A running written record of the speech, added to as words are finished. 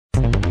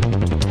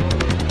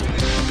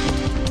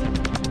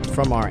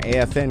From our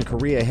AFN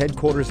Korea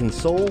headquarters in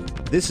Seoul,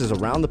 this is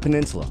Around the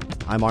Peninsula.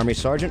 I'm Army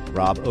Sergeant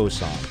Rob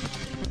Osong.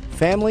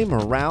 Family,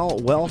 morale,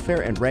 welfare,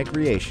 and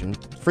recreation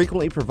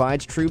frequently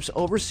provides troops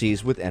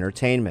overseas with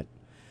entertainment.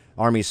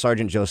 Army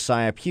Sergeant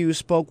Josiah Pugh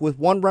spoke with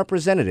one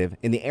representative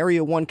in the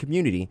Area 1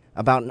 community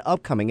about an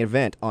upcoming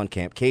event on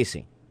Camp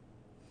Casey.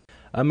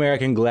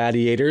 American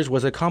Gladiators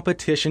was a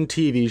competition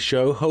TV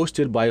show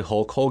hosted by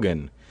Hulk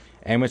Hogan.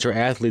 Amateur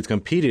athletes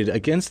competed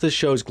against the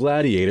show's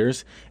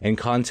gladiators in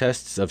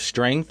contests of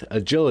strength,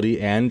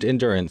 agility, and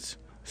endurance.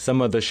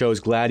 Some of the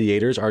show's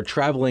gladiators are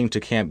traveling to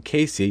Camp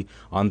Casey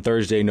on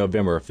Thursday,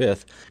 November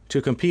 5th,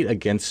 to compete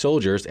against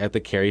soldiers at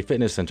the Cary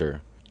Fitness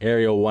Center.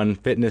 Area 1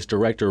 Fitness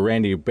Director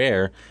Randy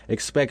Bear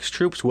expects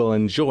troops will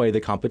enjoy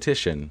the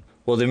competition.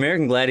 Well, the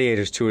American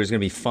Gladiators Tour is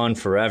going to be fun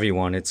for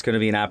everyone. It's going to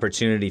be an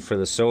opportunity for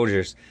the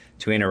soldiers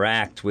to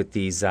interact with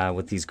these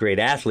great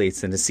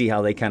athletes and to see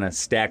how they kind of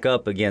stack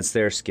up against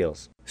their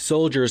skills.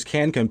 Soldiers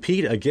can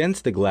compete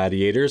against the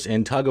gladiators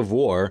in tug of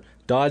war,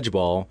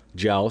 dodgeball,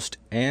 joust,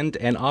 and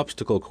an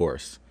obstacle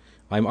course.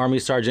 I'm Army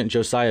Sergeant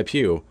Josiah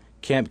Pugh,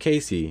 Camp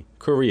Casey,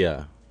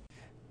 Korea.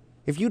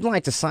 If you'd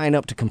like to sign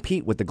up to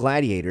compete with the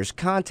Gladiators,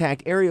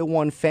 contact Area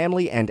 1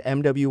 Family and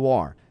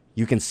MWR.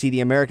 You can see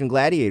the American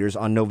Gladiators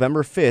on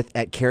November 5th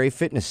at Cary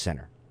Fitness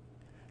Center.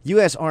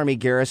 U.S. Army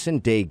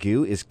Garrison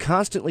Daegu is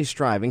constantly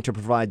striving to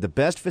provide the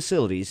best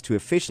facilities to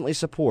efficiently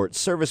support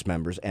service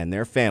members and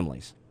their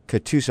families.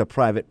 Katusa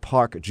Private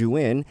Park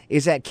Juin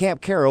is at Camp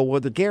Carroll,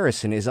 where the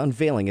garrison is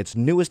unveiling its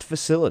newest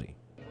facility.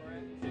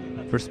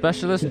 For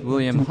Specialist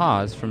William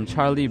Haas from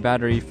Charlie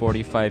Battery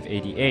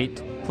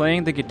 4588,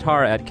 playing the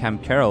guitar at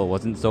Camp Carroll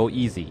wasn't so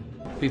easy.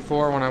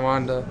 Before, when I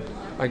wanted to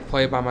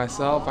play by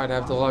myself, I'd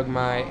have to lug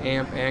my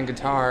amp and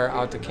guitar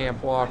out to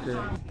Camp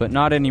Walker. But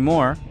not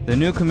anymore. The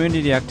new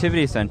Community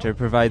Activity Center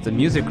provides a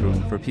music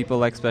room for people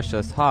like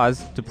Specialist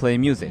Haas to play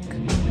music.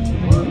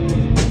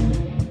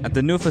 At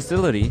the new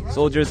facility,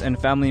 soldiers and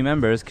family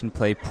members can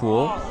play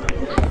pool,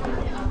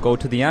 go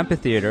to the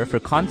amphitheater for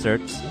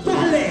concerts,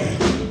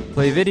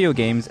 play video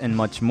games, and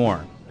much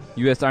more.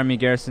 U.S. Army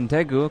Garrison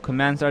Daegu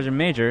Command Sergeant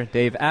Major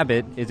Dave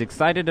Abbott is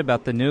excited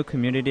about the new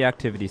Community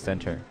Activity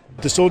Center.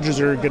 The soldiers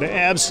are going to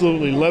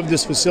absolutely love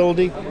this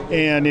facility,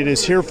 and it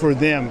is here for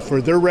them, for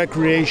their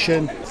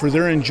recreation, for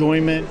their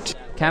enjoyment.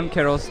 Camp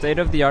Carroll's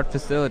state-of-the-art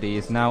facility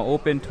is now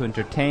open to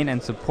entertain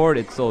and support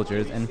its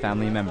soldiers and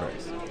family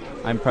members.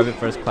 I'm Private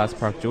First Class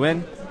Park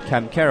Juin,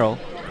 Camp Carroll,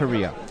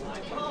 Korea.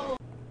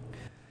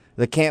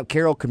 The Camp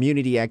Carroll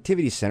Community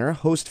Activity Center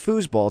hosts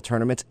foosball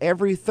tournaments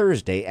every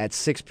Thursday at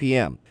 6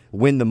 p.m.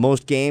 Win the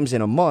most games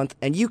in a month,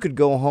 and you could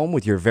go home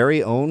with your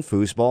very own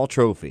foosball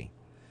trophy.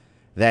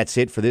 That's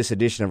it for this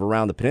edition of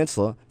Around the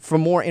Peninsula. For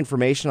more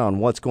information on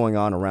what's going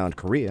on around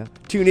Korea,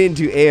 tune in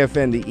to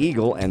AFN The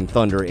Eagle and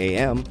Thunder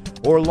AM,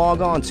 or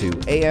log on to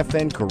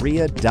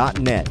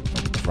afnkorea.net.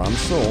 From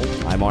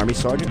Seoul, I'm Army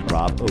Sergeant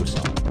Rob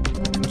Osong.